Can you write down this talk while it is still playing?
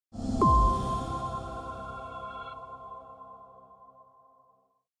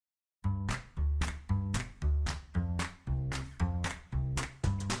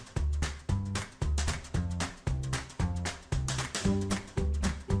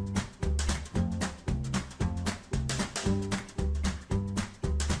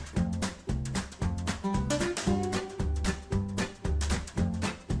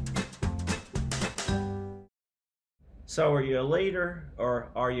So are you a leader or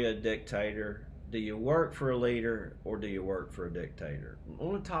are you a dictator? Do you work for a leader or do you work for a dictator? I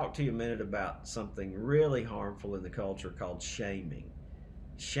want to talk to you a minute about something really harmful in the culture called shaming.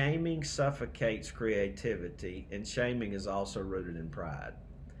 Shaming suffocates creativity, and shaming is also rooted in pride.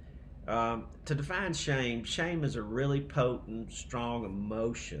 To define shame, shame is a really potent, strong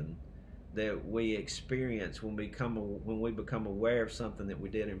emotion that we experience when we become aware of something that we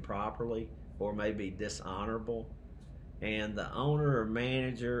did improperly or maybe dishonorable. And the owner or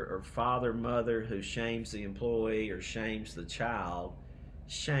manager or father, mother who shames the employee or shames the child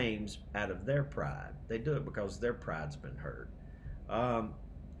shames out of their pride. They do it because their pride's been hurt. Um,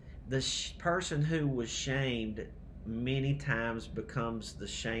 the person who was shamed many times becomes the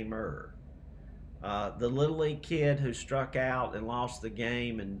shamer. The little league kid who struck out and lost the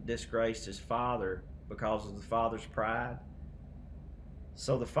game and disgraced his father because of the father's pride.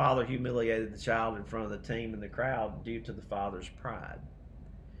 So the father humiliated the child in front of the team and the crowd due to the father's pride.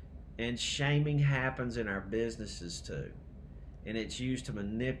 And shaming happens in our businesses too. And it's used to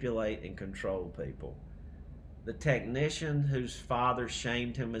manipulate and control people. The technician whose father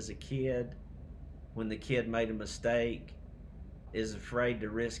shamed him as a kid, when the kid made a mistake, is afraid to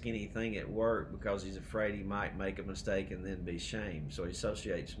risk anything at work because he's afraid he might make a mistake and then be shamed. So he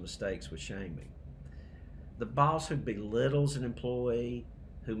associates mistakes with shaming. The boss who belittles an employee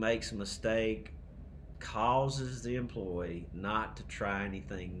who makes a mistake causes the employee not to try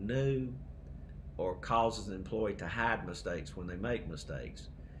anything new, or causes the employee to hide mistakes when they make mistakes.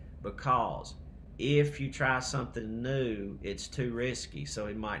 Because if you try something new, it's too risky, so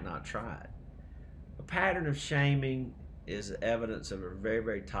he might not try it. A pattern of shaming is evidence of a very,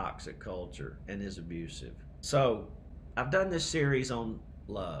 very toxic culture and is abusive. So I've done this series on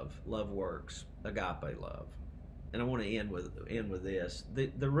love. Love works, agape love. And I want to end with this.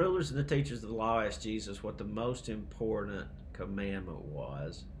 The rulers and the teachers of the law asked Jesus what the most important commandment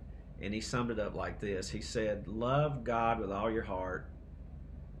was. And he summed it up like this. He said, love God with all your heart.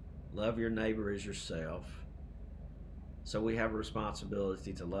 Love your neighbor as yourself. So we have a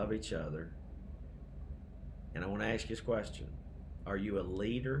responsibility to love each other. And I want to ask you this question. Are you a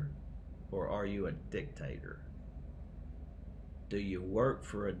leader or are you a dictator? Do you work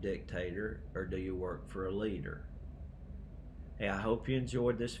for a dictator or do you work for a leader? Hey, I hope you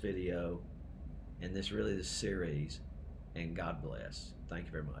enjoyed this video and this series, and God bless. Thank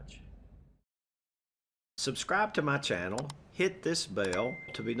you very much. Subscribe to my channel, hit this bell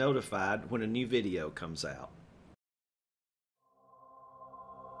to be notified when a new video comes out.